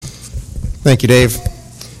Thank you, Dave.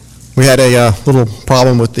 We had a little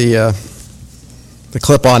problem with the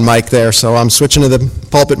clip-on mic there, so I'm switching to the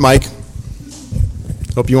pulpit mic.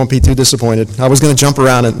 Hope you won't be too disappointed. I was going to jump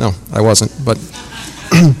around it. No, I wasn't. But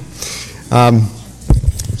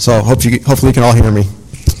so hopefully you can all hear me.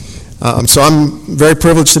 So I'm very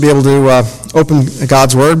privileged to be able to open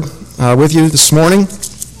God's Word with you this morning.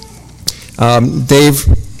 Dave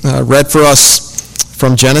read for us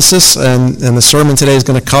from Genesis, and the sermon today is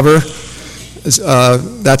going to cover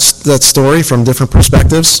that story from different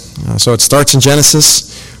perspectives. So it starts in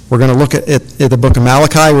Genesis. We're going to look at the book of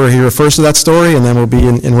Malachi, where he refers to that story, and then we'll be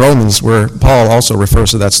in Romans, where Paul also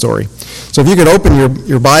refers to that story. So if you could open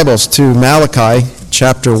your Bibles to Malachi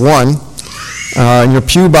chapter 1. In your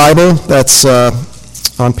Pew Bible, that's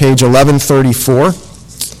on page 1134.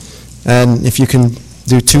 And if you can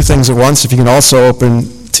do two things at once, if you can also open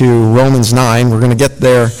to Romans 9, we're going to get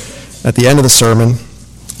there at the end of the sermon.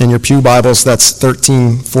 In your Pew Bibles, that's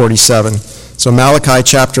 1347. So Malachi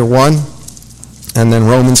chapter 1, and then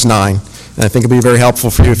Romans 9. And I think it'll be very helpful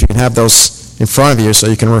for you if you can have those in front of you so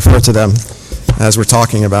you can refer to them as we're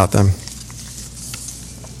talking about them.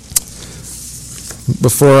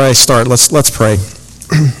 Before I start, let's pray.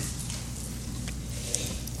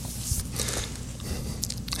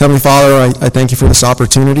 Heavenly Father, I thank you for this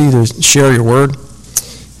opportunity to share your word.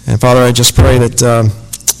 And Father, I just pray that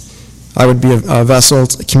I would be a vessel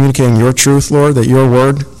communicating your truth, Lord, that your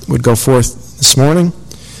word would go forth this morning.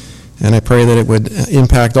 And I pray that it would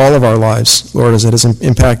impact all of our lives, Lord, as it has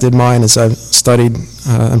impacted mine as I've studied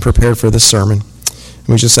and prepared for this sermon. And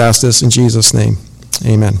we just ask this in Jesus' name.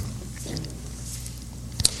 Amen.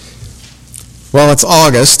 Well, it's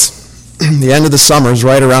August. The end of the summer is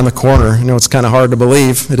right around the corner. I know it's kind of hard to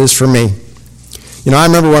believe. It is for me. You know, I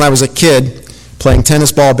remember when I was a kid playing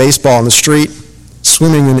tennis ball, baseball in the street,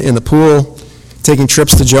 swimming in the pool, taking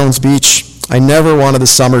trips to Jones Beach. I never wanted the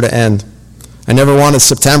summer to end. I never wanted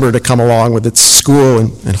September to come along with its school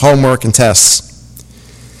and homework and tests.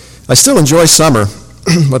 I still enjoy summer,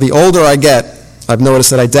 but the older I get, I've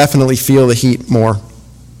noticed that I definitely feel the heat more.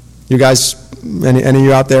 You guys, any of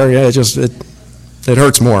you out there, yeah, it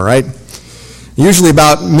hurts more, right? Usually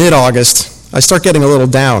about mid-August, I start getting a little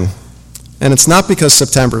down. And it's not because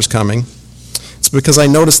September's coming. It's because I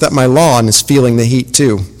notice that my lawn is feeling the heat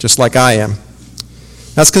too, just like I am.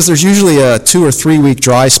 That's because there's usually a 2 or 3 week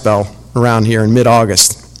dry spell around here in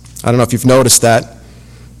mid-August. I don't know if you've noticed that.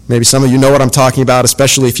 Maybe some of you know what I'm talking about,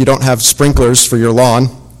 especially if you don't have sprinklers for your lawn.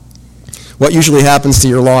 What usually happens to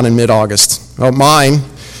your lawn in mid-August? Well, mine,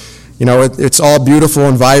 you know, it's all beautiful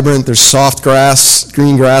and vibrant. There's soft grass,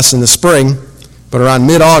 green grass in the spring. But around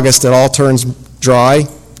mid-August, it all turns dry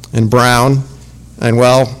and brown, and,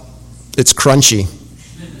 well, it's crunchy.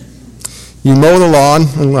 You mow the lawn,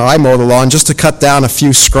 and I mow the lawn just to cut down a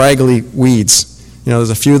few scraggly weeds. You know, there's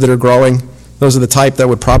a few that are growing. Those are the type that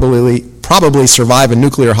would probably survive a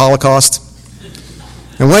nuclear holocaust.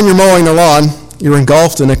 And when you're mowing the lawn, you're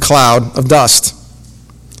engulfed in a cloud of dust.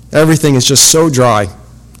 Everything is just so dry,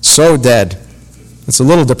 so dead. It's a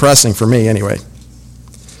little depressing for me anyway.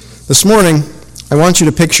 This morning, I want you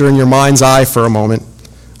to picture in your mind's eye for a moment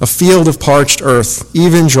a field of parched earth,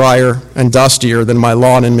 even drier and dustier than my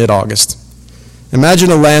lawn in mid-August. Imagine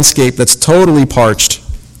a landscape that's totally parched,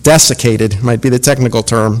 desiccated might be the technical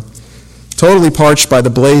term, totally parched by the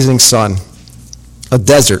blazing sun, a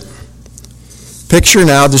desert. Picture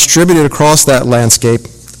now distributed across that landscape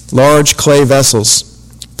large clay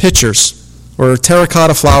vessels, pitchers, or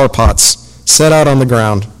terracotta flower pots set out on the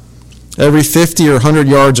ground. Every 50 or 100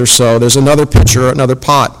 yards or so, there's another pitcher or another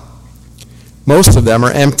pot. Most of them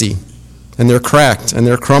are empty, and they're cracked, and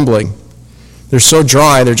they're crumbling. They're so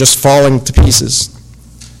dry, they're just falling to pieces.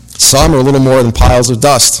 Some are a little more than piles of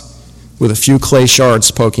dust, with a few clay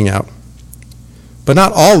shards poking out. But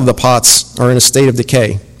not all of the pots are in a state of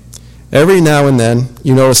decay. Every now and then,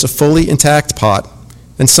 you notice a fully intact pot,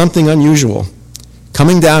 and something unusual.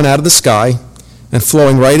 Coming down out of the sky, and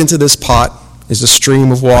flowing right into this pot, is a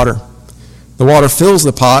stream of water. The water fills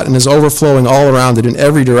the pot and is overflowing all around it in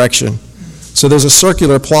every direction. So there's a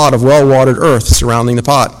circular plot of well-watered earth surrounding the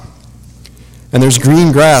pot. And there's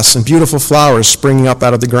green grass and beautiful flowers springing up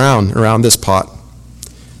out of the ground around this pot.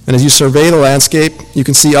 And as you survey the landscape, you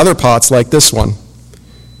can see other pots like this one.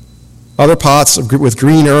 Other pots with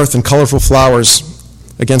green earth and colorful flowers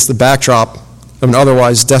against the backdrop of an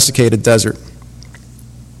otherwise desiccated desert.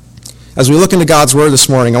 As we look into God's Word this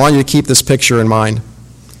morning, I want you to keep this picture in mind.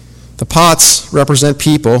 The pots represent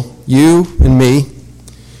people, you and me.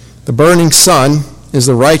 The burning sun is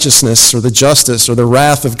the righteousness or the justice or the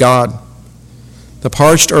wrath of God. The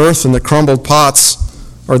parched earth and the crumbled pots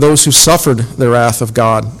are those who suffered the wrath of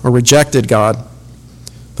God or rejected God.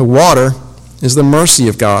 The water is the mercy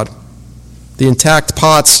of God. The intact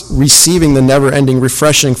pots receiving the never-ending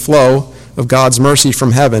refreshing flow of God's mercy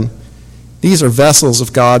from heaven. These are vessels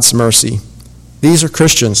of God's mercy. These are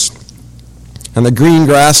Christians. And the green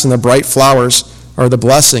grass and the bright flowers are the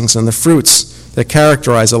blessings and the fruits that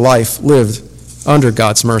characterize a life lived under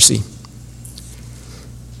God's mercy.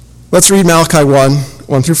 Let's read Malachi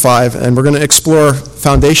 1 through 5, and we're going to explore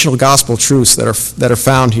foundational gospel truths that are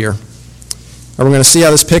found here. And we're going to see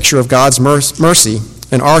how this picture of God's mercy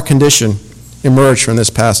and our condition emerge from this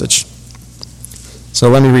passage. So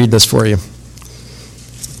let me read this for you.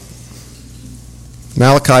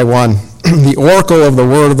 Malachi 1, the oracle of the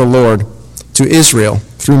word of the Lord to Israel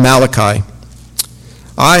through Malachi.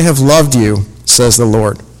 I have loved you, says the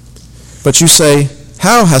Lord. But you say,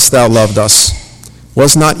 how hast thou loved us?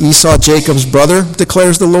 Was not Esau Jacob's brother,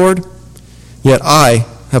 declares the Lord? Yet I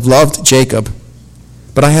have loved Jacob.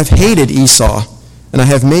 But I have hated Esau, and I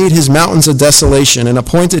have made his mountains a desolation, and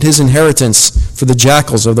appointed his inheritance for the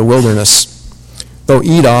jackals of the wilderness. Though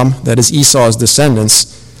Edom, that is Esau's descendants,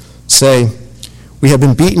 say, we have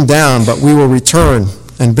been beaten down, but we will return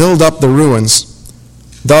and build up the ruins.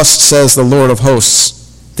 Thus says the Lord of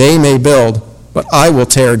hosts, they may build, but I will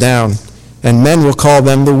tear down, and men will call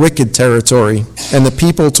them the wicked territory, and the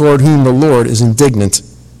people toward whom the Lord is indignant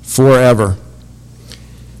forever.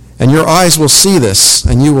 And your eyes will see this,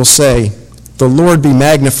 and you will say, the Lord be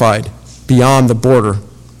magnified beyond the border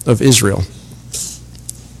of Israel.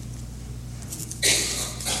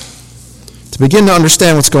 To begin to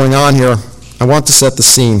understand what's going on here, I want to set the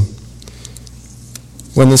scene.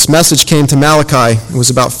 When this message came to Malachi, it was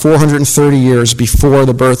about 430 years before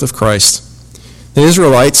the birth of Christ. The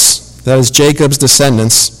Israelites, that is Jacob's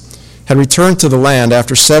descendants, had returned to the land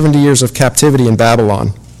after 70 years of captivity in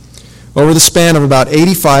Babylon. Over the span of about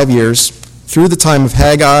 85 years, through the time of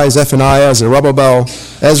Haggai, Zephaniah, Zerubbabel,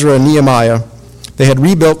 Ezra, and Nehemiah, they had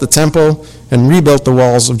rebuilt the temple and rebuilt the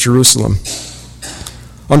walls of Jerusalem.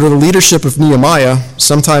 Under the leadership of Nehemiah,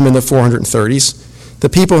 sometime in the 430s, the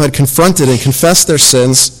people had confronted and confessed their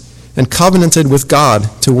sins and covenanted with God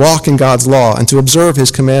to walk in God's law and to observe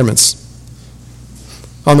his commandments.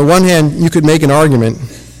 On the one hand, you could make an argument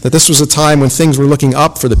that this was a time when things were looking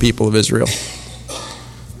up for the people of Israel.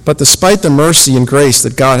 But despite the mercy and grace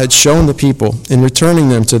that God had shown the people in returning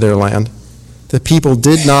them to their land, the people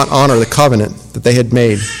did not honor the covenant that they had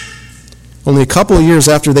made. Only a couple of years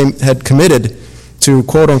after they had committed to,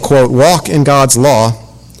 quote-unquote, walk in God's law,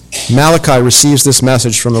 Malachi receives this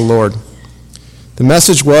message from the Lord. The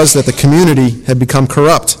message was that the community had become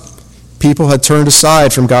corrupt. People had turned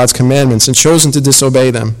aside from God's commandments and chosen to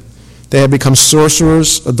disobey them. They had become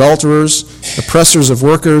sorcerers, adulterers, oppressors of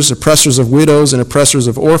workers, oppressors of widows, and oppressors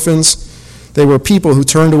of orphans. They were people who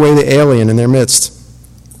turned away the alien in their midst.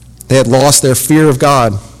 They had lost their fear of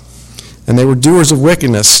God, and they were doers of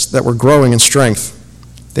wickedness that were growing in strength.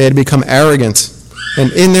 They had become arrogant,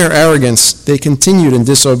 and in their arrogance, they continued in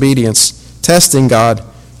disobedience, testing God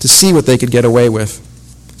to see what they could get away with.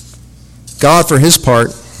 God, for his part,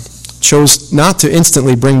 chose not to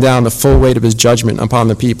instantly bring down the full weight of his judgment upon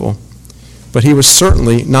the people, but he was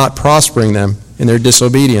certainly not prospering them in their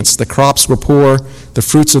disobedience. The crops were poor, the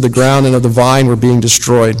fruits of the ground and of the vine were being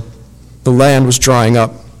destroyed. The land was drying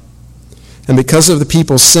up. And because of the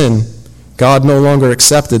people's sin, God no longer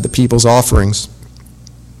accepted the people's offerings.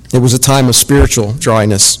 It was a time of spiritual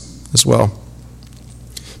dryness as well.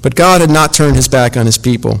 But God had not turned his back on his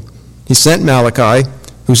people. He sent Malachi,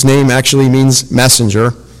 whose name actually means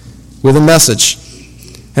messenger, with a message.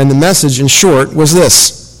 And the message, in short, was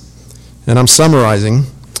this. And I'm summarizing.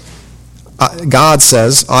 God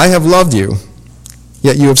says, I have loved you,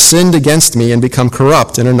 yet you have sinned against me and become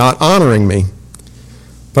corrupt and are not honoring me.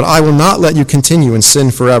 But I will not let you continue in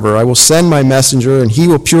sin forever. I will send my messenger, and he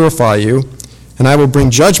will purify you, and I will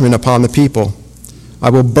bring judgment upon the people.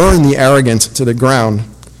 I will burn the arrogant to the ground,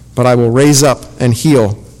 but I will raise up and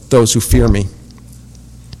heal those who fear me.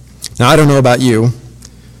 Now, I don't know about you,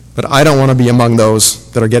 but I don't want to be among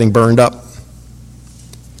those that are getting burned up.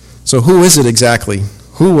 So who is it exactly?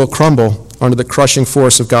 Who will crumble under the crushing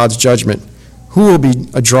force of God's judgment? Who will be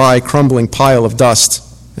a dry, crumbling pile of dust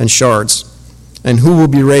and shards? And who will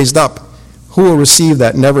be raised up? Who will receive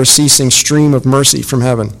that never-ceasing stream of mercy from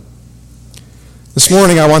heaven? This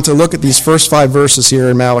morning I want to look at these first 5 verses here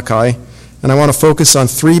in Malachi, and I want to focus on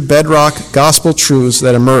 3 bedrock gospel truths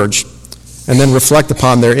that emerge, and then reflect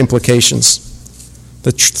upon their implications.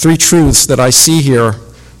 The 3 truths that I see here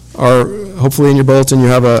are, hopefully in your bulletin you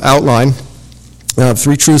have an outline.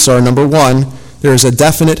 3 truths are, number 1, there is a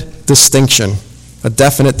definite distinction. A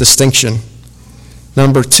definite distinction.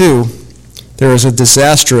 Number 2, there is a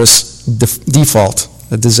disastrous default.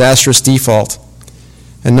 A disastrous default.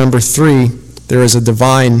 And number 3, there is a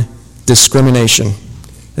divine discrimination.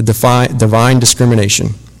 A divine discrimination.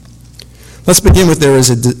 Let's begin with there is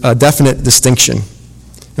a definite distinction.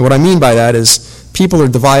 And what I mean by that is people are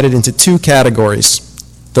divided into 2 categories.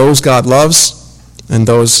 Those God loves and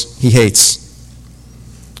those he hates.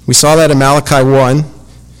 We saw that in Malachi 1,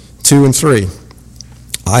 2, and 3.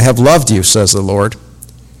 I have loved you, says the Lord.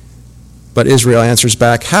 But Israel answers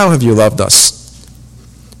back, how have you loved us?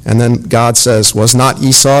 And then God says, was not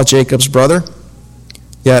Esau Jacob's brother?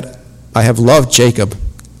 Yet I have loved Jacob,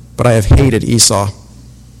 but I have hated Esau.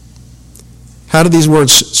 How did these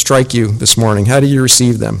words strike you this morning? How did you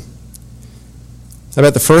receive them? I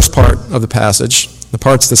bet the first part of the passage, the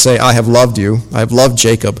parts that say, I have loved you, I have loved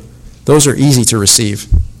Jacob, those are easy to receive.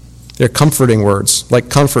 They're comforting words, like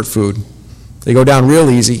comfort food. They go down real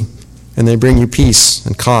easy, and they bring you peace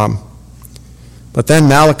and calm. But then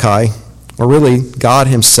Malachi, or really God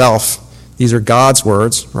himself, these are God's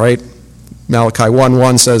words, right? Malachi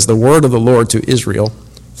 1:1 says, the word of the Lord to Israel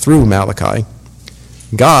through Malachi.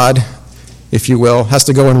 God, if you will, has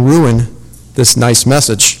to go and ruin this nice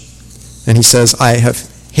message. And he says, I have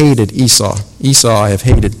hated Esau. Esau I have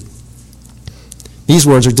hated. These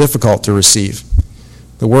words are difficult to receive.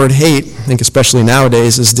 The word hate, I think especially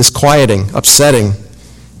nowadays, is disquieting, upsetting.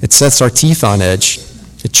 It sets our teeth on edge.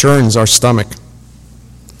 It churns our stomach.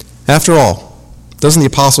 After all, doesn't the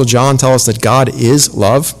Apostle John tell us that God is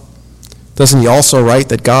love? Doesn't he also write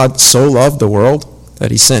that God so loved the world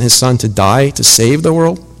that he sent his Son to die to save the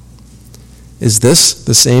world? Is this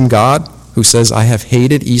the same God who says, I have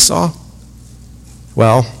hated Esau?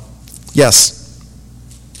 Well, yes.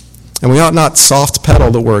 And we ought not soft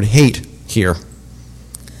pedal the word hate here.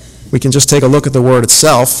 We can just take a look at the word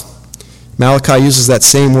itself. Malachi uses that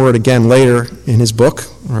same word again later in his book,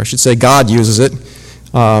 or I should say God uses it,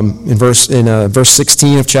 in verse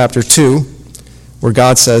 16 of chapter 2, where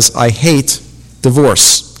God says, I hate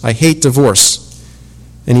divorce. I hate divorce.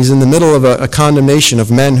 And he's in the middle of a condemnation of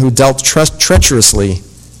men who dealt treacherously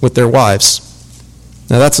with their wives.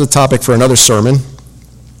 Now that's a topic for another sermon.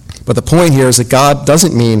 But the point here is that God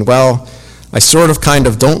doesn't mean, well, I sort of kind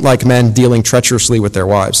of don't like men dealing treacherously with their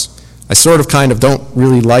wives. I sort of kind of don't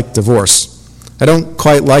really like divorce. I don't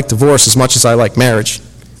quite like divorce as much as I like marriage.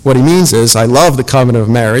 What he means is, I love the covenant of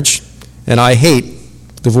marriage, and I hate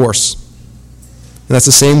divorce. And that's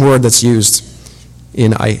the same word that's used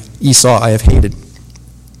in Esau I have hated.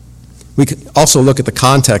 We could also look at the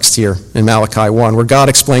context here in Malachi 1, where God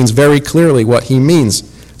explains very clearly what he means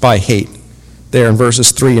by hate, there in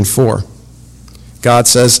verses 3 and 4. God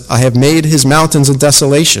says, I have made his mountains a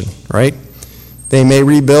desolation, right? They may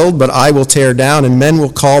rebuild, but I will tear down, and men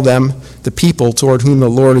will call them the people toward whom the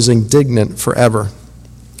Lord is indignant forever.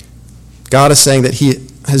 God is saying that he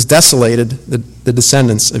has desolated the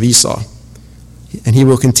descendants of Esau, and he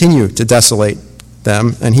will continue to desolate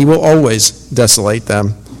them, and he will always desolate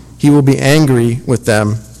them. He will be angry with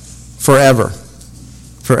them forever.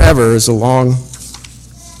 Forever is a long,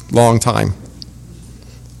 long time.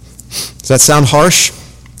 Does that sound harsh?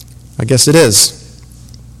 I guess it is.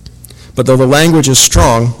 But though the language is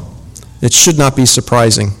strong, it should not be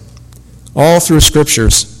surprising. All through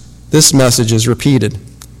Scriptures, this message is repeated.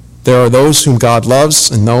 There are those whom God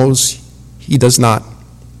loves and those he does not.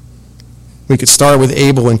 We could start with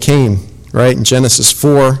Abel and Cain, right? In Genesis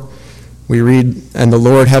 4, we read, and the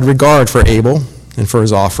Lord had regard for Abel and for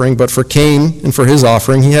his offering, but for Cain and for his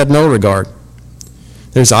offering he had no regard.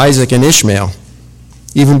 There's Isaac and Ishmael.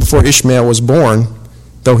 Even before Ishmael was born,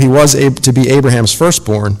 though he was able to be Abraham's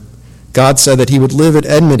firstborn, God said that he would live at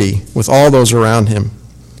enmity with all those around him.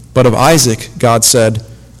 But of Isaac, God said,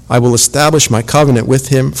 I will establish my covenant with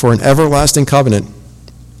him for an everlasting covenant.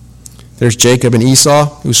 There's Jacob and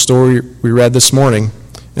Esau, whose story we read this morning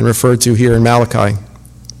and referred to here in Malachi.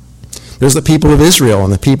 There's the people of Israel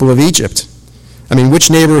and the people of Egypt. I mean,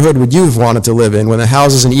 which neighborhood would you have wanted to live in when the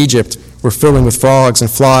houses in Egypt were filling with frogs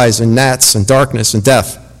and flies and gnats and darkness and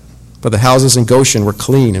death? But the houses in Goshen were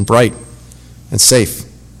clean and bright and safe.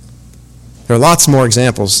 There are lots more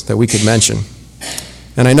examples that we could mention.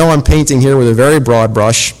 And I know I'm painting here with a very broad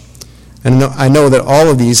brush, and I know that all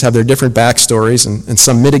of these have their different backstories and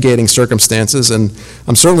some mitigating circumstances, and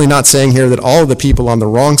I'm certainly not saying here that all of the people on the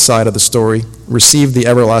wrong side of the story received the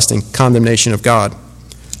everlasting condemnation of God.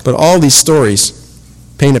 But all these stories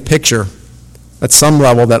paint a picture at some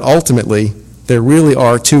level that ultimately there really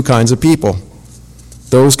are two kinds of people.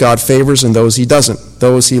 Those God favors and those he doesn't.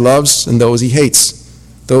 Those he loves and those he hates.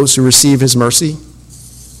 Those who receive his mercy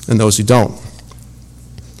and those who don't.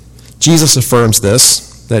 Jesus affirms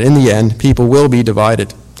this, that in the end, people will be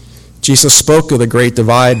divided. Jesus spoke of the great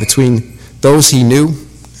divide between those he knew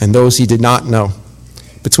and those he did not know,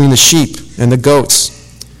 between the sheep and the goats,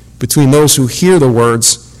 between those who hear the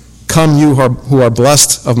words, "Come you who are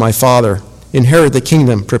blessed of my Father, inherit the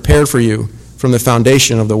kingdom prepared for you from the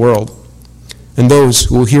foundation of the world," and those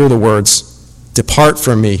who will hear the words, "Depart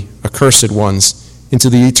from me, accursed ones, into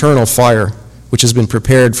the eternal fire, which has been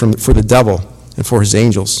prepared for the devil and for his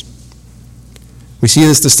angels." We see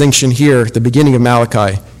this distinction here at the beginning of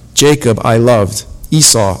Malachi. Jacob I loved,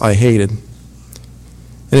 Esau I hated.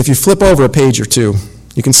 And if you flip over a page or two,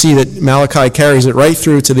 you can see that Malachi carries it right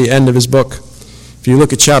through to the end of his book. If you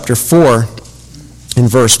look at chapter 4, in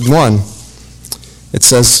verse 1, it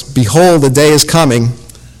says, "Behold, the day is coming,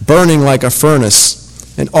 burning like a furnace,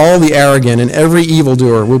 and all the arrogant and every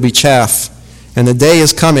evildoer will be chaff, and the day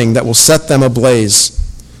is coming that will set them ablaze,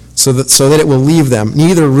 so that it will leave them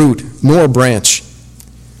neither root nor branch.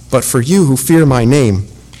 But for you who fear my name,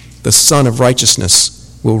 the Son of Righteousness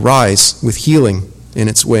will rise with healing in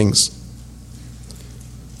its wings."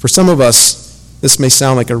 For some of us, this may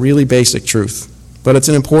sound like a really basic truth, but it's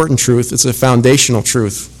an important truth. It's a foundational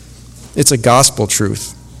truth. It's a gospel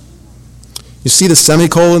truth. You see the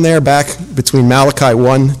semicolon there back between Malachi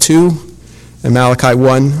 1:2 and Malachi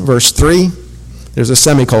 1, verse 3? There's a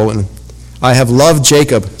semicolon. "I have loved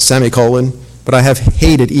Jacob, semicolon, but I have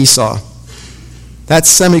hated Esau." That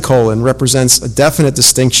semicolon represents a definite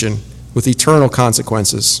distinction with eternal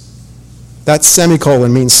consequences. That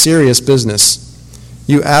semicolon means serious business.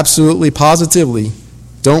 You absolutely, positively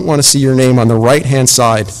don't want to see your name on the right-hand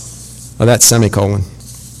side of that semicolon.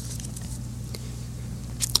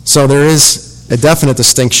 So there is a definite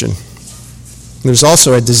distinction. There's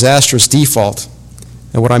also a disastrous default.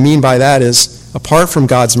 And what I mean by that is, apart from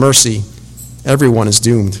God's mercy, everyone is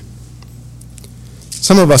doomed.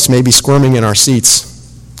 Some of us may be squirming in our seats.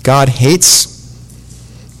 God hates?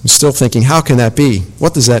 I'm still thinking, how can that be?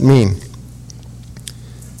 What does that mean?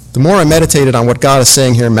 The more I meditated on what God is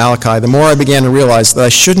saying here in Malachi, the more I began to realize that I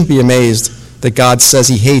shouldn't be amazed that God says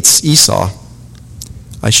he hates Esau.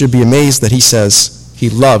 I should be amazed that he says he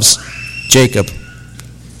loves Jacob.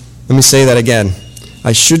 Let me say that again.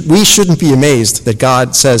 We shouldn't be amazed that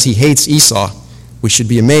God says he hates Esau. We should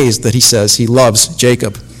be amazed that he says he loves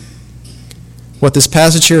Jacob. What this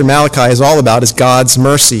passage here in Malachi is all about is God's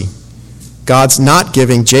mercy. God's not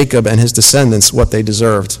giving Jacob and his descendants what they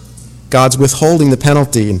deserved. God's withholding the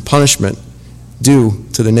penalty and punishment due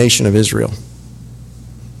to the nation of Israel.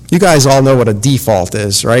 You guys all know what a default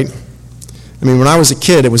is, right? I mean, when I was a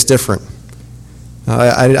kid, it was different.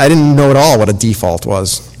 I didn't know at all what a default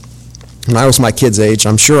was. When I was my kid's age,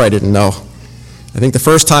 I'm sure I didn't know. I think the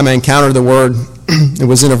first time I encountered the word, it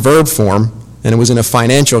was in a verb form, and it was in a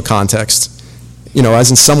financial context. As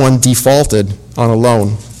in someone defaulted on a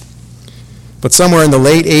loan. But somewhere in the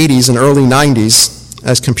late 80s and early 90s,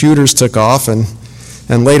 as computers took off and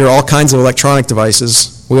later all kinds of electronic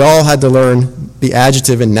devices, we all had to learn the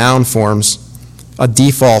adjective and noun forms, a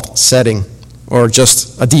default setting, or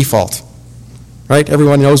just a default. Right?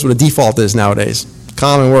 Everyone knows what a default is nowadays.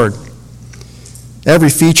 Common word. Every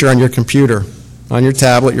feature on your computer, on your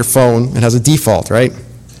tablet, your phone, it has a default, right?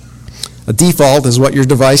 A default is what your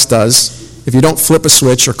device does if you don't flip a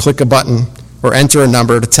switch or click a button or enter a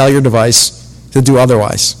number to tell your device to do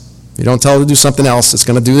otherwise. If you don't tell it to do something else, it's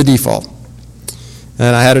going to do the default.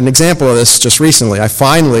 And I had an example of this just recently. I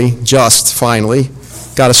finally got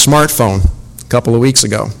a smartphone a couple of weeks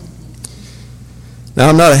ago. Now,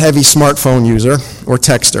 I'm not a heavy smartphone user or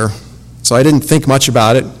texter, so I didn't think much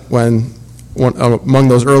about it when among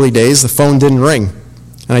those early days, the phone didn't ring,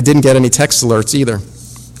 and I didn't get any text alerts either.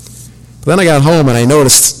 But then I got home and I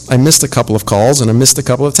noticed I missed a couple of calls and I missed a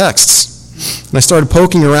couple of texts. And I started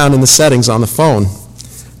poking around in the settings on the phone,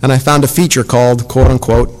 and I found a feature called,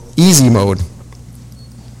 quote-unquote, Easy Mode.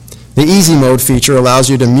 The Easy Mode feature allows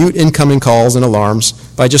you to mute incoming calls and alarms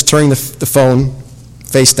by just turning the phone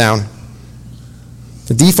face down.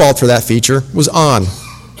 The default for that feature was on.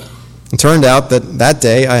 It turned out that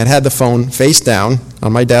day I had the phone face down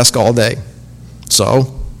on my desk all day,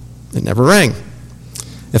 so it never rang.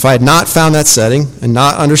 If I had not found that setting and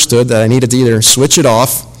not understood that I needed to either switch it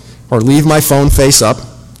off or leave my phone face up,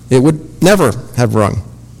 it would never have rung.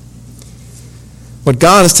 What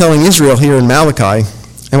God is telling Israel here in Malachi,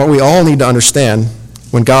 and what we all need to understand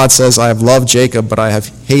when God says, I have loved Jacob, but I have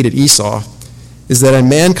hated Esau, is that in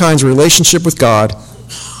mankind's relationship with God,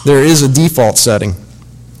 there is a default setting.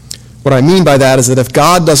 What I mean by that is that if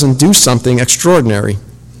God doesn't do something extraordinary,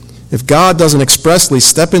 if God doesn't expressly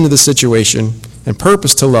step into the situation and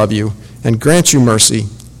purpose to love you and grant you mercy,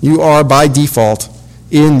 you are by default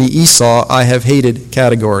in the Esau I have hated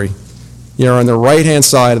category. You're on the right-hand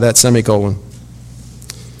side of that semicolon.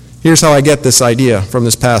 Here's how I get this idea from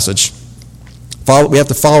this passage. We have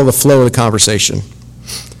to follow the flow of the conversation.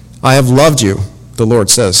 I have loved you, the Lord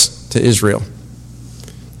says to Israel.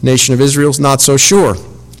 The nation of Israel's not so sure.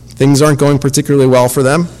 Things aren't going particularly well for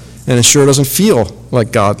them, and it sure doesn't feel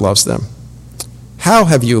like God loves them. How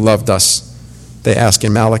have you loved us? They ask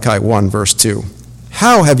in Malachi 1, verse 2.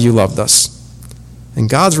 How have you loved us? And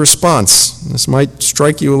God's response, this might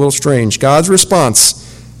strike you a little strange, God's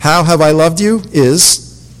response, how have I loved you, is,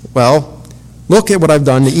 well, look at what I've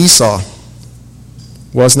done to Esau.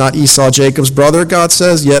 Was not Esau Jacob's brother, God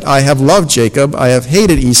says, yet I have loved Jacob, I have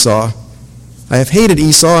hated Esau. I have hated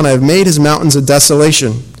Esau, and I have made his mountains a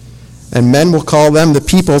desolation, and men will call them the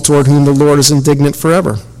people toward whom the Lord is indignant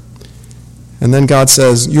forever. And then God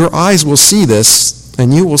says, your eyes will see this,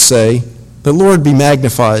 and you will say, the Lord be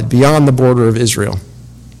magnified beyond the border of Israel.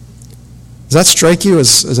 Does that strike you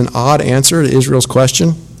as an odd answer to Israel's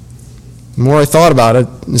question? The more I thought about it,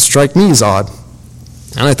 it struck me as odd.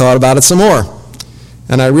 And I thought about it some more.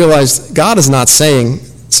 And I realized God is not saying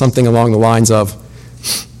something along the lines of,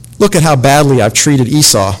 look at how badly I've treated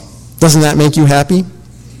Esau. Doesn't that make you happy?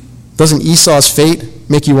 Doesn't Esau's fate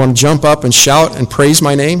make you want to jump up and shout and praise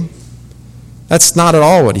my name? That's not at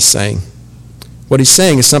all what he's saying. What he's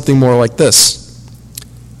saying is something more like this.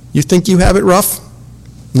 You think you have it rough?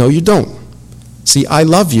 No, you don't. See, I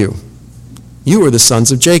love you. You are the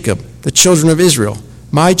sons of Jacob, the children of Israel,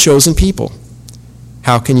 my chosen people.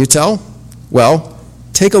 How can you tell? Well,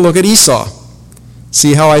 take a look at Esau.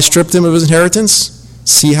 See how I stripped him of his inheritance?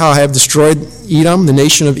 See how I have destroyed Edom, the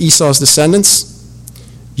nation of Esau's descendants?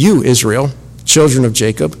 You, Israel, children of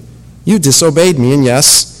Jacob, you disobeyed me, and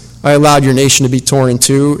yes, I allowed your nation to be torn in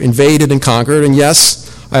two, invaded and conquered, and yes,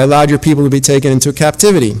 I allowed your people to be taken into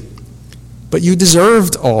captivity. But you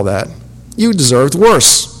deserved all that. You deserved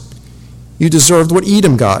worse. You deserved what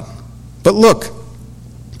Edom got. But look,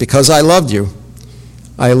 because I loved you,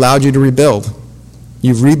 I allowed you to rebuild.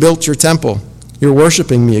 You've rebuilt your temple. You're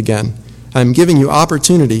worshiping me again. I'm giving you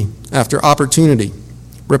opportunity after opportunity.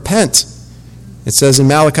 Repent. It says in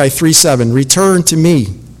Malachi 3:7, return to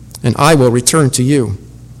me, and I will return to you.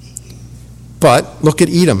 But look at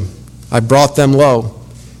Edom. I brought them low.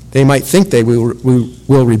 They might think they will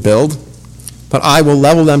rebuild, but I will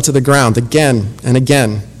level them to the ground again and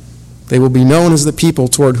again. They will be known as the people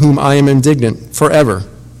toward whom I am indignant forever.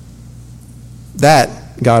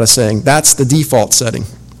 That, God is saying, that's the default setting.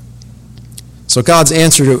 So God's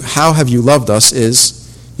answer to how have you loved us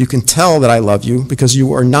is, you can tell that I love you because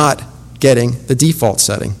you are not getting the default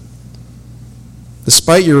setting.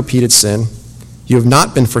 Despite your repeated sin, you have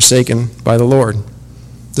not been forsaken by the Lord.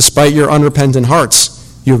 Despite your unrepentant hearts,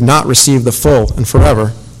 you have not received the full and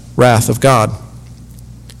forever wrath of God.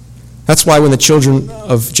 That's why when the children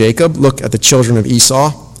of Jacob look at the children of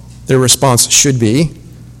Esau, their response should be,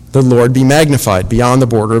 the Lord be magnified beyond the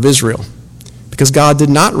border of Israel. Because God did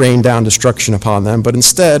not rain down destruction upon them, but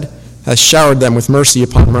instead has showered them with mercy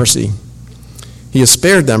upon mercy. He has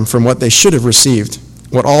spared them from what they should have received,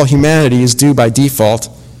 what all humanity is due by default,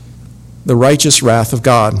 the righteous wrath of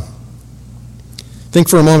God. Think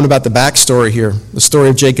for a moment about the backstory here, the story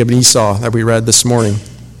of Jacob and Esau that we read this morning.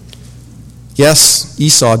 Yes,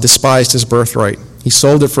 Esau despised his birthright. He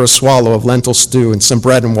sold it for a swallow of lentil stew and some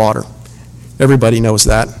bread and water. Everybody knows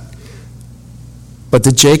that. But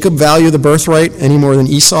did Jacob value the birthright any more than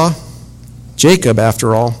Esau? Jacob,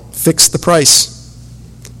 after all, fixed the price.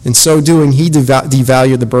 In so doing, he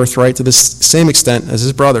devalued the birthright to the same extent as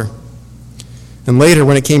his brother. And later,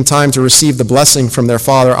 when it came time to receive the blessing from their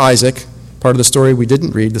father Isaac, part of the story we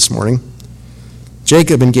didn't read this morning,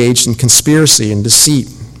 Jacob engaged in conspiracy and deceit,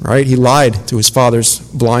 right? He lied to his father's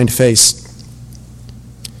blind face.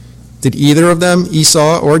 Did either of them,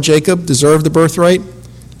 Esau or Jacob, deserve the birthright?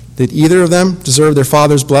 Did either of them deserve their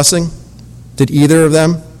father's blessing? Did either of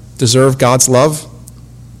them deserve God's love?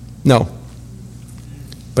 No.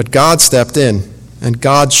 But God stepped in, and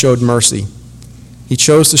God showed mercy. He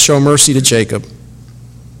chose to show mercy to Jacob.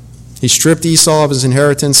 He stripped Esau of his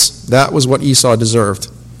inheritance. That was what Esau deserved.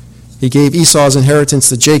 He gave Esau's inheritance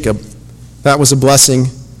to Jacob. That was a blessing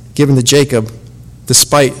given to Jacob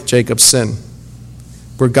despite Jacob's sin.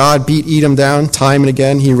 Where God beat Edom down time and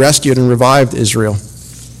again, he rescued and revived Israel.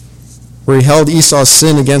 Where he held Esau's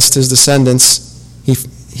sin against his descendants,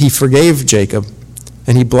 he forgave Jacob,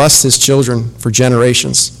 and he blessed his children for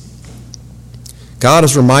generations. God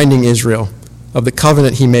is reminding Israel of the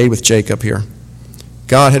covenant he made with Jacob here.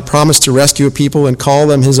 God had promised to rescue a people and call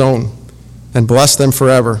them his own and bless them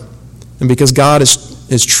forever. And because God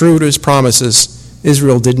is true to his promises,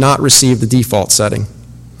 Israel did not receive the default setting.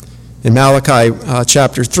 In Malachi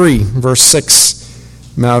chapter 3, verse 6,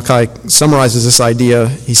 Malachi summarizes this idea.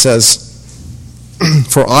 He says,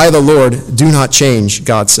 "For I, the Lord, do not change,"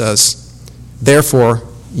 God says. "Therefore,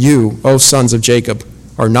 you, O sons of Jacob,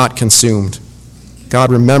 are not consumed."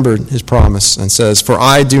 God remembered his promise and says, "For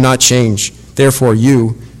I do not change. Therefore,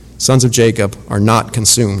 you, sons of Jacob, are not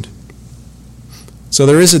consumed." So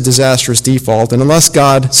there is a disastrous default, and unless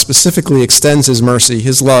God specifically extends his mercy,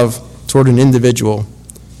 his love, toward an individual,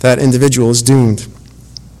 that individual is doomed.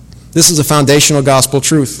 This is a foundational gospel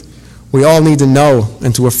truth. We all need to know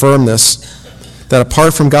and to affirm this, that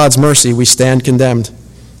apart from God's mercy, we stand condemned.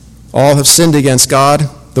 All have sinned against God.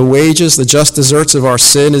 The wages, the just deserts of our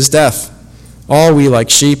sin is death. All we like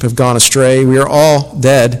sheep have gone astray. We are all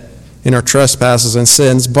dead in our trespasses and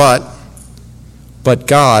sins, but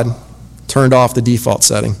God turned off the default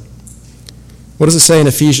setting. What does it say in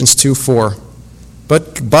Ephesians 2:4?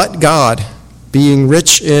 But God, being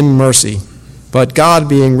rich in mercy,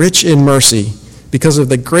 because of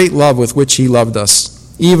the great love with which he loved us,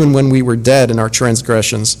 even when we were dead in our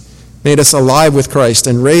transgressions, made us alive with Christ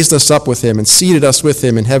and raised us up with him and seated us with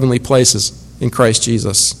him in heavenly places in Christ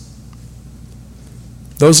Jesus.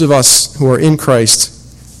 Those of us who are in Christ,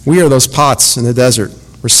 we are those pots in the desert,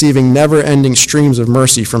 receiving never-ending streams of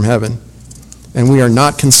mercy from heaven, and we are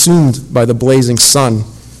not consumed by the blazing sun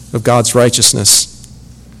of God's righteousness.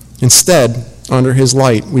 Instead, under his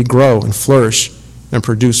light, we grow and flourish and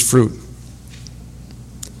produce fruit.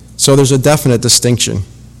 So there's a definite distinction,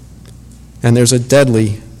 and there's a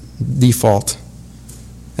deadly default.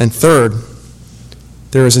 And third,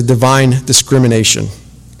 there is a divine discrimination.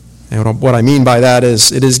 And what I mean by that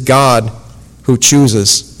is, it is God who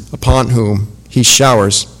chooses upon whom he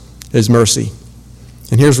showers his mercy.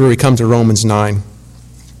 And here's where we come to Romans 9.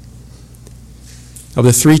 Of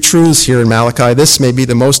the three truths here in Malachi, this may be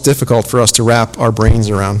the most difficult for us to wrap our brains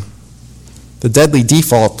around. The deadly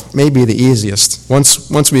default may be the easiest.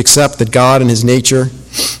 Once we accept that God in his nature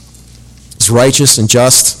is righteous and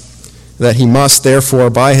just, that he must therefore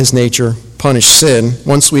by his nature punish sin,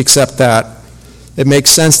 once we accept that, it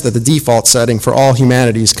makes sense that the default setting for all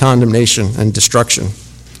humanity is condemnation and destruction.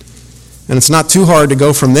 And it's not too hard to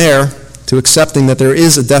go from there to accepting that there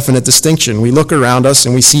is a definite distinction. We look around us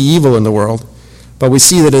and we see evil in the world, but we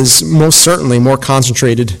see that it is most certainly more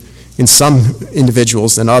concentrated in some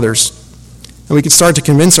individuals than others. And we can start to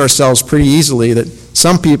convince ourselves pretty easily that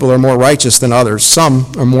some people are more righteous than others, some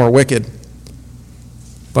are more wicked.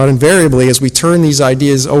 But invariably, as we turn these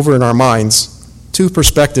ideas over in our minds, two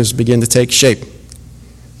perspectives begin to take shape.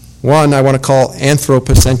 One I want to call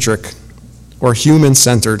anthropocentric, or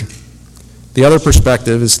human-centered. The other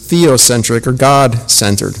perspective is theocentric, or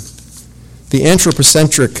God-centered. The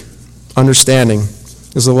anthropocentric understanding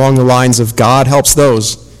is along the lines of God helps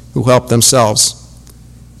those who help themselves.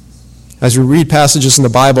 As we read passages in the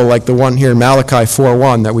Bible like the one here in Malachi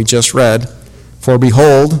 4:1 that we just read, "For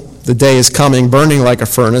behold, the day is coming, burning like a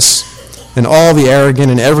furnace, and all the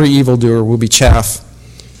arrogant and every evildoer will be chaff.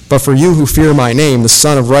 But for you who fear my name, the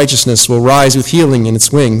Son of Righteousness will rise with healing in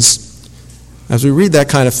its wings." As we read that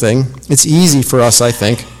kind of thing, it's easy for us, I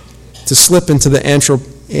think, to slip into the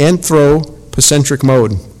anthropocentric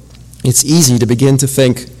mode. It's easy to begin to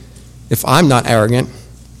think, if I'm not arrogant,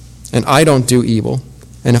 and I don't do evil,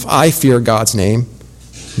 and if I fear God's name,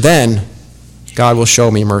 then God will show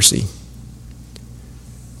me mercy.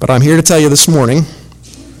 But I'm here to tell you this morning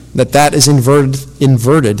that that is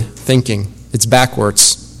inverted thinking. It's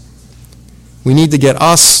backwards. We need to get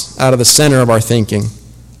us out of the center of our thinking,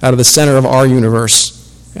 out of the center of our universe,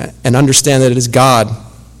 and understand that it is God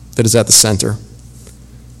that is at the center.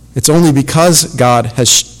 It's only because God has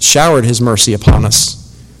showered his mercy upon us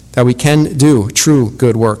that we can do true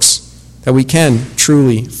good works, that we can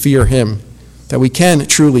truly fear him, that we can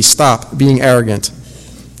truly stop being arrogant,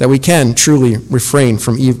 that we can truly refrain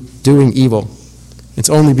from doing evil. It's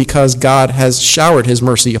only because God has showered his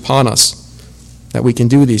mercy upon us that we can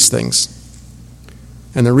do these things.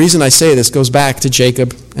 And the reason I say this goes back to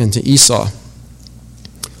Jacob and to Esau.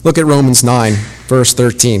 Look at Romans 9, verse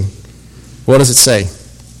 13. What does it say?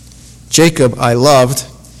 "Jacob I loved,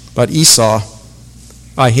 but Esau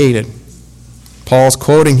I hated." Paul's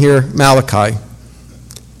quoting here Malachi.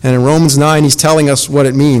 And in Romans 9, he's telling us what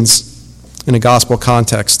it means in a gospel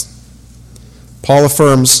context. Paul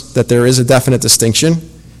affirms that there is a definite distinction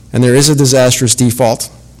and there is a disastrous default.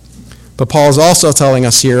 But Paul is also telling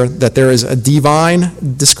us here that there is a divine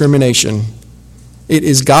discrimination. It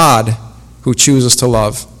is God who chooses to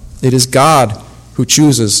love. It is God who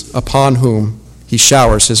chooses upon whom he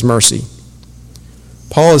showers his mercy.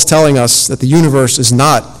 Paul is telling us that the universe is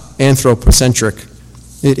not anthropocentric.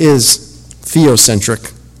 It is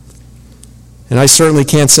theocentric. And I certainly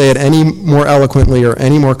can't say it any more eloquently or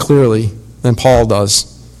any more clearly than Paul does.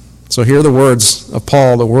 So here are the words of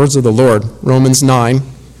Paul, the words of the Lord, Romans 9,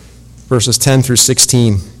 verses 10 through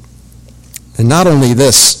 16. And not only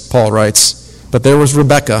this, Paul writes, but there was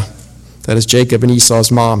Rebekah, that is Jacob and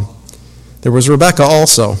Esau's mom. There was Rebekah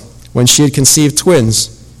also, when she had conceived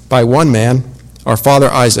twins by one man, our father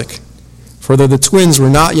Isaac. For though the twins were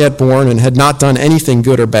not yet born and had not done anything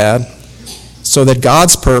good or bad, so that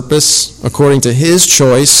God's purpose, according to his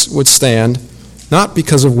choice, would stand, not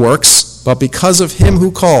because of works, but because of him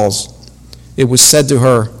who calls, it was said to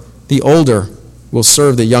her, the older will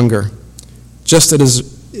serve the younger. Just as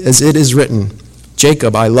it is written,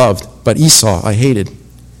 Jacob I loved, but Esau I hated.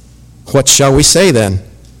 What shall we say then?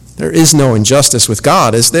 There is no injustice with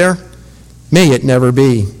God, is there? May it never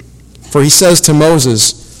be. For he says to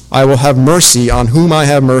Moses, I will have mercy on whom I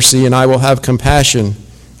have mercy, and I will have compassion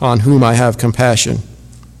on whom I have compassion.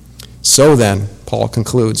 So then, Paul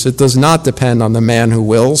concludes, it does not depend on the man who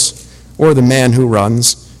wills or the man who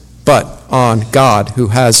runs, but on God who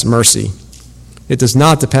has mercy. It does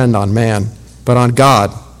not depend on man, but on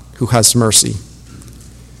God who has mercy.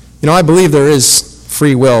 You know, I believe there is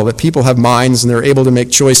free will, that people have minds and they're able to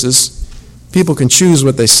make choices. People can choose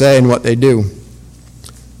what they say and what they do.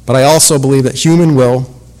 But I also believe that human will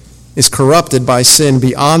is corrupted by sin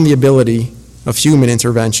beyond the ability of human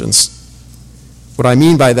interventions. What I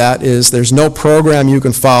mean by that is there's no program you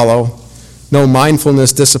can follow, no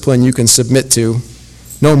mindfulness discipline you can submit to,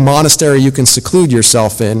 no monastery you can seclude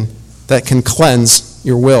yourself in that can cleanse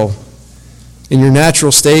your will. In your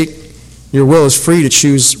natural state, your will is free to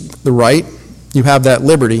choose the right. You have that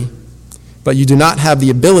liberty, but you do not have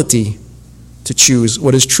the ability to choose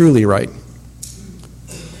what is truly right.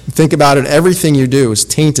 Think about it, everything you do is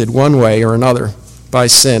tainted one way or another by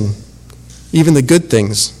sin. Even the good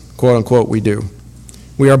things, quote unquote, we do.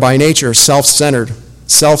 We are by nature self-centered,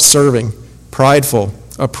 self-serving, prideful,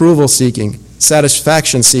 approval-seeking,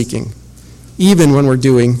 satisfaction-seeking, even when we're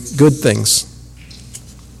doing good things.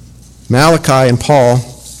 Malachi and Paul,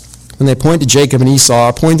 when they point to Jacob and Esau,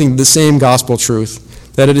 are pointing to the same gospel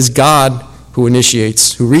truth, that it is God who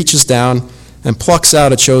initiates, who reaches down and plucks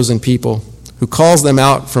out a chosen people, who calls them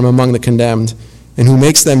out from among the condemned, and who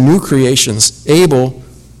makes them new creations, able,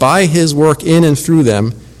 by his work in and through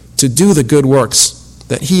them, to do the good works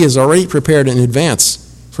that he has already prepared in advance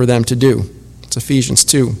for them to do. It's Ephesians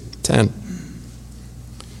 2:10.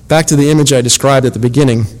 Back to the image I described at the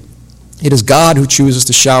beginning. It is God who chooses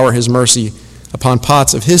to shower his mercy upon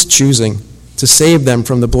pots of his choosing to save them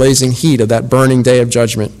from the blazing heat of that burning day of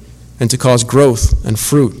judgment and to cause growth and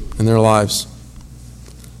fruit in their lives.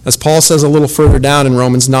 As Paul says a little further down in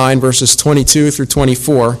Romans 9, verses 22 through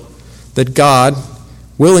 24, that God,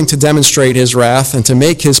 willing to demonstrate his wrath and to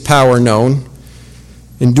make his power known,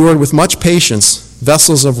 endured with much patience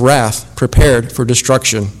vessels of wrath prepared for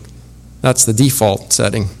destruction. That's the default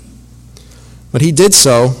setting. But he did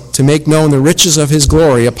so to make known the riches of his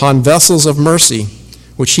glory upon vessels of mercy,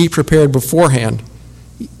 which he prepared beforehand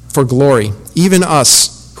for glory, even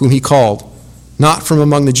us whom he called, not from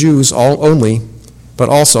among the Jews only, but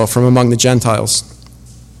also from among the Gentiles.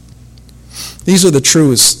 These are the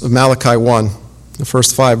truths of Malachi 1, the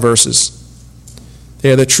first 5 verses.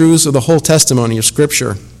 They are the truths of the whole testimony of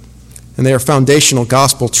Scripture, and they are foundational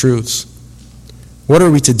gospel truths. What are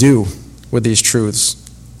we to do with these truths?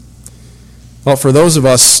 Well, for those of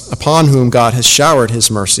us upon whom God has showered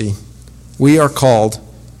his mercy, we are called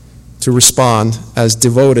to respond as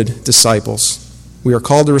devoted disciples. We are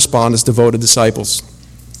called to respond as devoted disciples.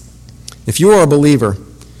 If you are a believer,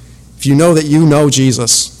 if you know that you know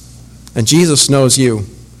Jesus, and Jesus knows you,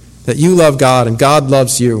 that you love God and God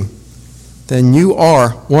loves you, then you are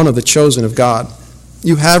one of the chosen of God.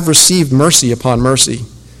 You have received mercy upon mercy,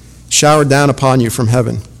 showered down upon you from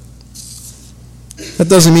heaven. That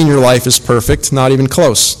doesn't mean your life is perfect, not even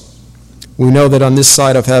close. We know that on this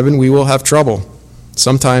side of heaven we will have trouble,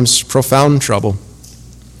 sometimes profound trouble.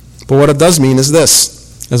 But what it does mean is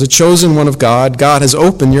this: as a chosen one of God, God has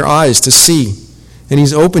opened your eyes to see, and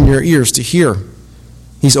he's opened your ears to hear.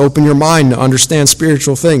 He's opened your mind to understand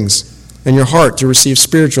spiritual things, and your heart to receive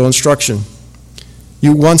spiritual instruction.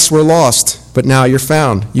 You once were lost, but now you're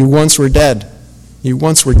found. You once were dead. You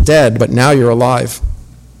once were dead, but now you're alive.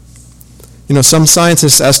 You know, some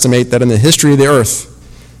scientists estimate that in the history of the earth,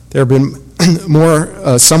 there have been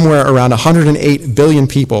somewhere around 108 billion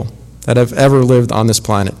people that have ever lived on this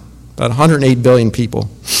planet. About 108 billion people.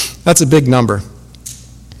 That's a big number.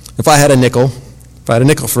 If I had a nickel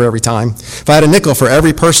for every time, if I had a nickel for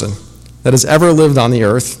every person that has ever lived on the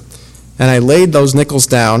earth, and I laid those nickels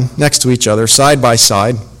down next to each other, side by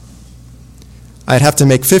side, I'd have to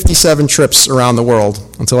make 57 trips around the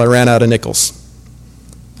world until I ran out of nickels.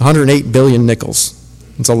 108 billion nickels.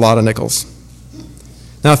 It's a lot of nickels.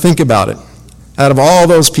 Now think about it. Out of all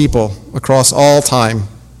those people across all time,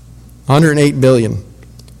 108 billion,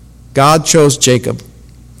 God chose Jacob.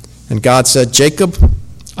 And God said, Jacob,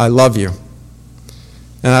 I love you.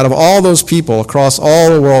 And out of all those people across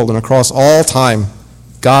all the world and across all time,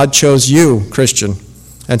 God chose you, Christian,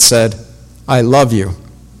 and said, I love you.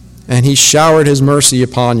 And he showered his mercy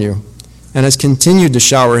upon you and has continued to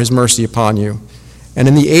shower his mercy upon you. And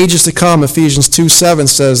in the ages to come, Ephesians 2:7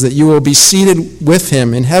 says that you will be seated with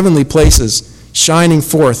him in heavenly places, shining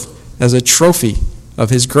forth as a trophy of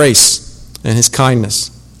his grace and his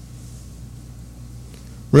kindness.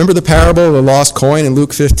 Remember the parable of the lost coin in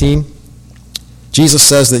Luke 15? Jesus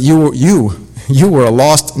says that you were a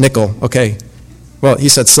lost nickel. Okay, well, he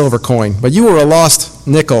said silver coin, but you were a lost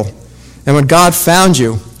nickel. And when God found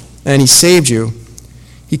you and he saved you,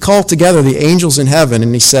 he called together the angels in heaven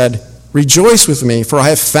and he said, rejoice with me, for I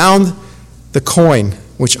have found the coin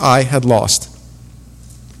which I had lost.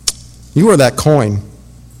 You are that coin.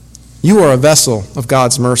 You are a vessel of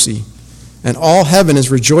God's mercy, and all heaven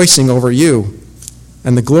is rejoicing over you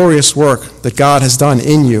and the glorious work that God has done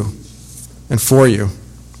in you and for you.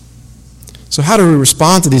 So how do we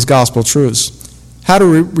respond to these gospel truths? How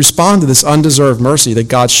do we respond to this undeserved mercy that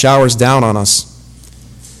God showers down on us?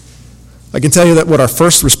 I can tell you that what our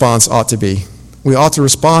first response ought to be. We ought to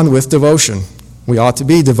respond with devotion. We ought to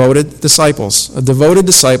be devoted disciples. A devoted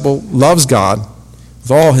disciple loves God with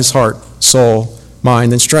all his heart, soul,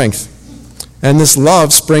 mind, and strength. And this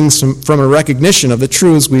love springs from a recognition of the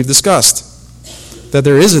truths we've discussed. That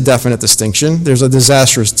there is a definite distinction, there's a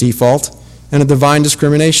disastrous default, and a divine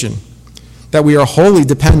discrimination. That we are wholly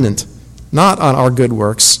dependent, not on our good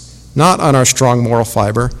works, not on our strong moral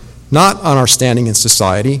fiber, not on our standing in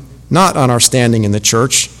society, not on our standing in the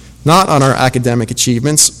church, not on our academic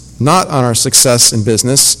achievements, not on our success in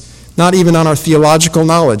business, not even on our theological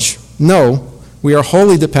knowledge. No, we are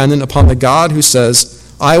wholly dependent upon the God who says,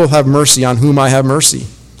 I will have mercy on whom I have mercy.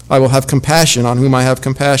 I will have compassion on whom I have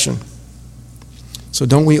compassion. So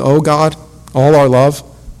don't we owe God all our love,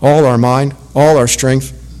 all our mind, all our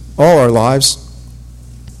strength, all our lives?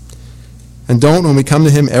 And don't, when we come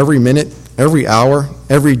to him every minute, every hour,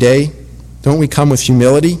 every day, don't we come with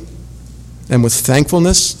humility and with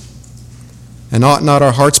thankfulness? And ought not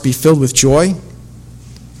our hearts be filled with joy?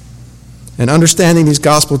 And understanding these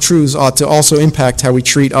gospel truths ought to also impact how we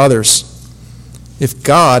treat others. If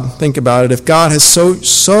God, think about it, if God has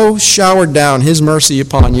so showered down his mercy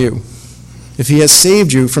upon you, if he has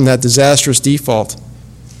saved you from that disastrous default,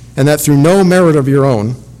 and that through no merit of your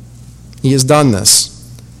own, he has done this,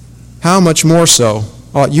 how much more so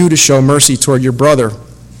ought you to show mercy toward your brother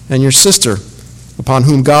and your sister, upon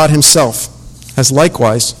whom God himself has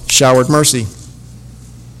likewise showered mercy?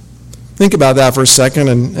 Think about that for a second,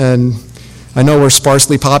 and I know we're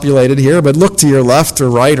sparsely populated here, but look to your left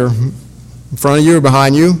or right or in front of you or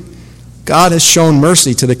behind you. God has shown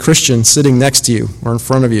mercy to the Christian sitting next to you or in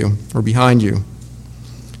front of you or behind you.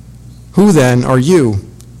 Who then are you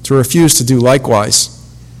to refuse to do likewise,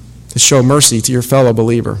 to show mercy to your fellow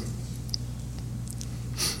believer?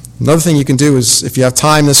 Another thing you can do is, if you have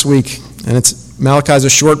time this week, and Malachi's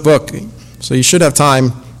a short book, so you should have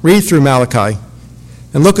time, read through Malachi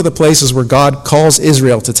and look at the places where God calls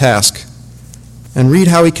Israel to task and read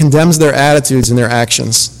how he condemns their attitudes and their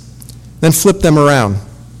actions. Then flip them around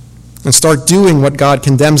and start doing what God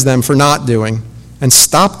condemns them for not doing and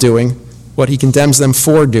stop doing what he condemns them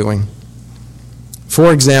for doing.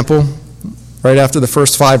 For example, right after the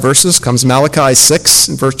first 5 verses comes Malachi 6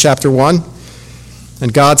 in chapter 1.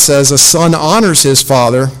 And God says, a son honors his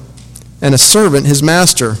father and a servant his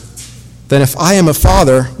master. Then if I am a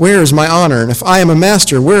father, where is my honor? And if I am a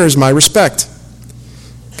master, where is my respect?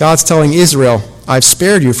 God's telling Israel, I've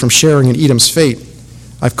spared you from sharing in Edom's fate.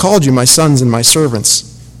 I've called you my sons and my servants.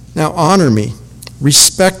 Now honor me,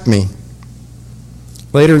 respect me.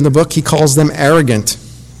 Later in the book, he calls them arrogant.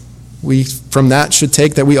 We, from that, should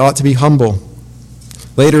take that we ought to be humble.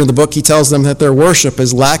 Later in the book, he tells them that their worship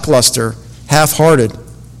is lackluster, half-hearted.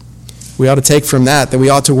 We ought to take from that we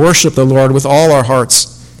ought to worship the Lord with all our hearts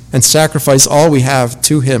and sacrifice all we have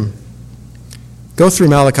to him. Go through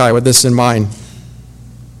Malachi with this in mind.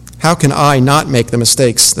 How can I not make the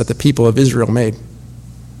mistakes that the people of Israel made?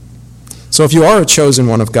 So if you are a chosen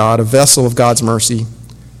one of God, a vessel of God's mercy,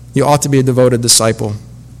 you ought to be a devoted disciple,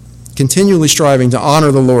 continually striving to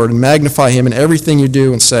honor the Lord and magnify him in everything you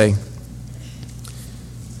do and say.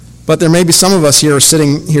 But there may be some of us here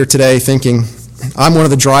sitting here today thinking, I'm one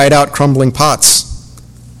of the dried out, crumbling pots.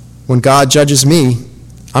 When God judges me,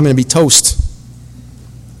 I'm going to be toast.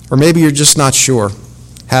 Or maybe you're just not sure.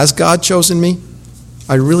 Has God chosen me?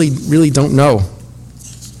 I really don't know.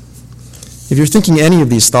 If you're thinking any of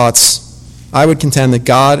these thoughts, I would contend that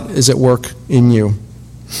God is at work in you.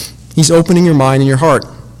 He's opening your mind and your heart.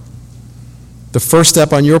 The first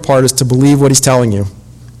step on your part is to believe what he's telling you,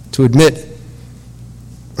 to admit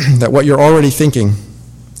that what you're already thinking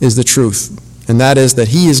is the truth, and that is that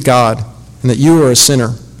he is God, and that you are a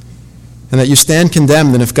sinner, and that you stand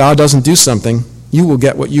condemned, and if God doesn't do something, you will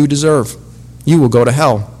get what you deserve. You will go to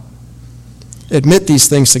hell. Admit these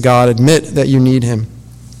things to God. Admit that you need him.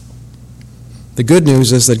 The good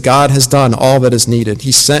news is that God has done all that is needed.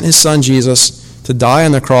 He sent his son Jesus to die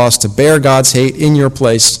on the cross, to bear God's hate in your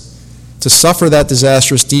place, to suffer that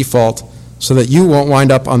disastrous default so that you won't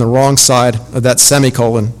wind up on the wrong side of that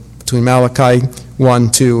semicolon between Malachi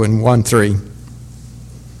 1:2 and 1:3.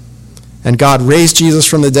 And God raised Jesus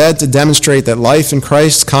from the dead to demonstrate that life in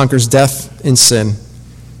Christ conquers death in sin,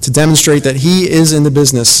 to demonstrate that he is in the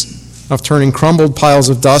business of turning crumbled piles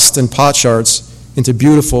of dust and potsherds into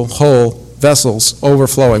beautiful, whole vessels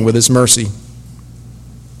overflowing with his mercy.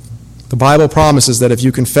 The Bible promises that if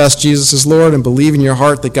you confess Jesus as Lord and believe in your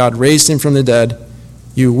heart that God raised him from the dead,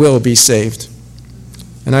 you will be saved.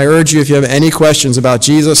 And I urge you, if you have any questions about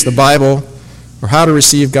Jesus, the Bible, or how to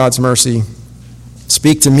receive God's mercy,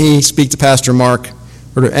 speak to me, speak to Pastor Mark,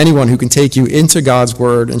 or to anyone who can take you into God's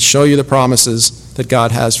Word and show you the promises that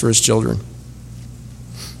God has for his children.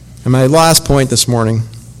 And my last point this morning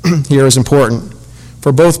here is important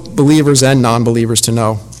for both believers and non-believers to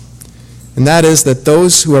know. And that is that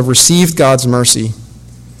those who have received God's mercy,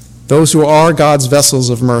 those who are God's vessels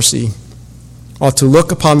of mercy, ought to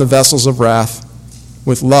look upon the vessels of wrath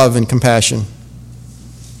with love and compassion.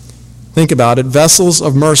 Think about it. Vessels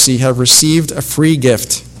of mercy have received a free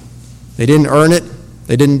gift. They didn't earn it.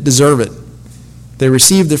 They didn't deserve it. They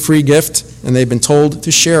received a free gift, and they've been told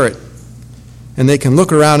to share it. And they can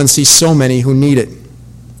look around and see so many who need it.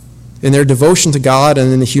 In their devotion to God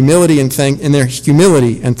and in their humility and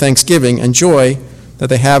thanksgiving and joy that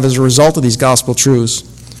they have as a result of these gospel truths,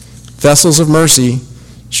 vessels of mercy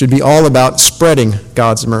should be all about spreading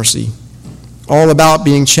God's mercy, all about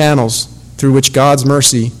being channels through which God's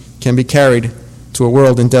mercy can be carried to a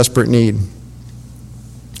world in desperate need.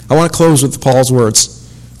 I want to close with Paul's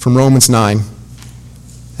words from Romans 9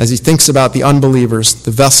 as he thinks about the unbelievers,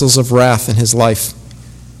 the vessels of wrath in his life.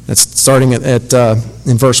 That's starting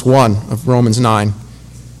in verse 1 of Romans 9.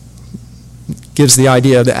 Gives the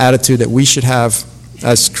idea of the attitude that we should have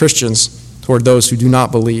as Christians toward those who do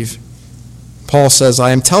not believe. Paul says, I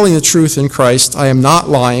am telling the truth in Christ. I am not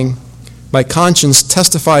lying. My conscience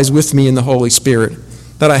testifies with me in the Holy Spirit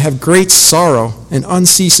that I have great sorrow and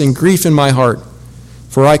unceasing grief in my heart.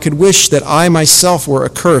 For I could wish that I myself were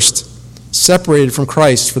accursed, separated from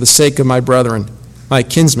Christ for the sake of my brethren, my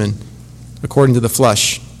kinsmen, according to the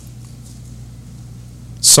flesh.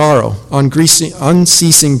 Sorrow,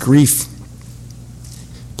 unceasing grief.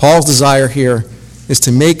 Paul's desire here is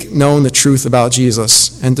to make known the truth about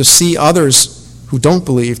Jesus and to see others who don't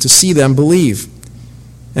believe, to see them believe.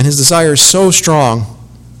 And his desire is so strong.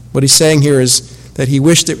 What he's saying here is that he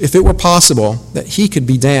wished, that if it were possible, that he could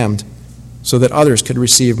be damned so that others could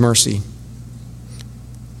receive mercy.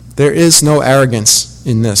 There is no arrogance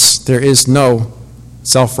in this. There is no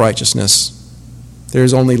self-righteousness. There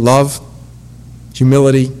is only love,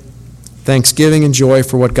 humility, thanksgiving, and joy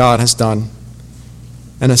for what God has done,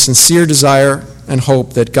 and a sincere desire and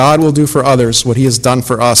hope that God will do for others what he has done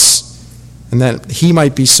for us, and that he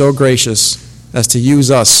might be so gracious as to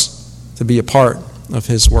use us to be a part of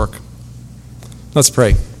his work. Let's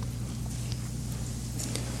pray.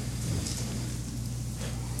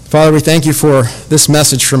 Father, we thank you for this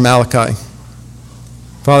message from Malachi.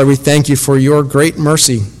 Father, we thank you for your great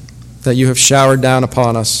mercy that you have showered down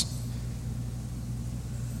upon us.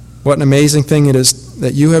 What an amazing thing it is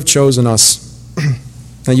that you have chosen us,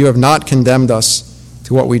 that you have not condemned us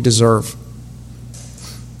to what we deserve.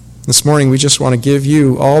 This morning we just want to give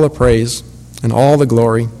you all the praise and all the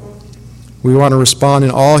glory. We want to respond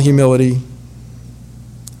in all humility,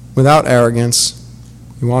 without arrogance.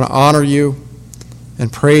 We want to honor you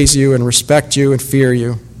and praise you and respect you and fear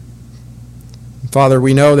you. And Father,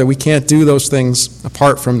 we know that we can't do those things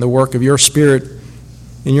apart from the work of your Spirit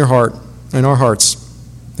in your heart, in our hearts,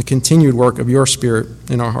 the continued work of your Spirit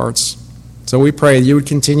in our hearts. So we pray that you would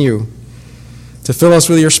continue to fill us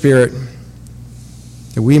with your Spirit,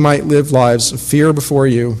 that we might live lives of fear before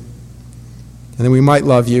you, and that we might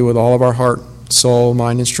love you with all of our heart, soul,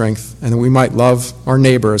 mind, and strength, and that we might love our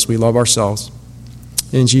neighbor as we love ourselves.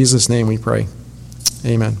 In Jesus' name we pray.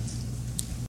 Amen.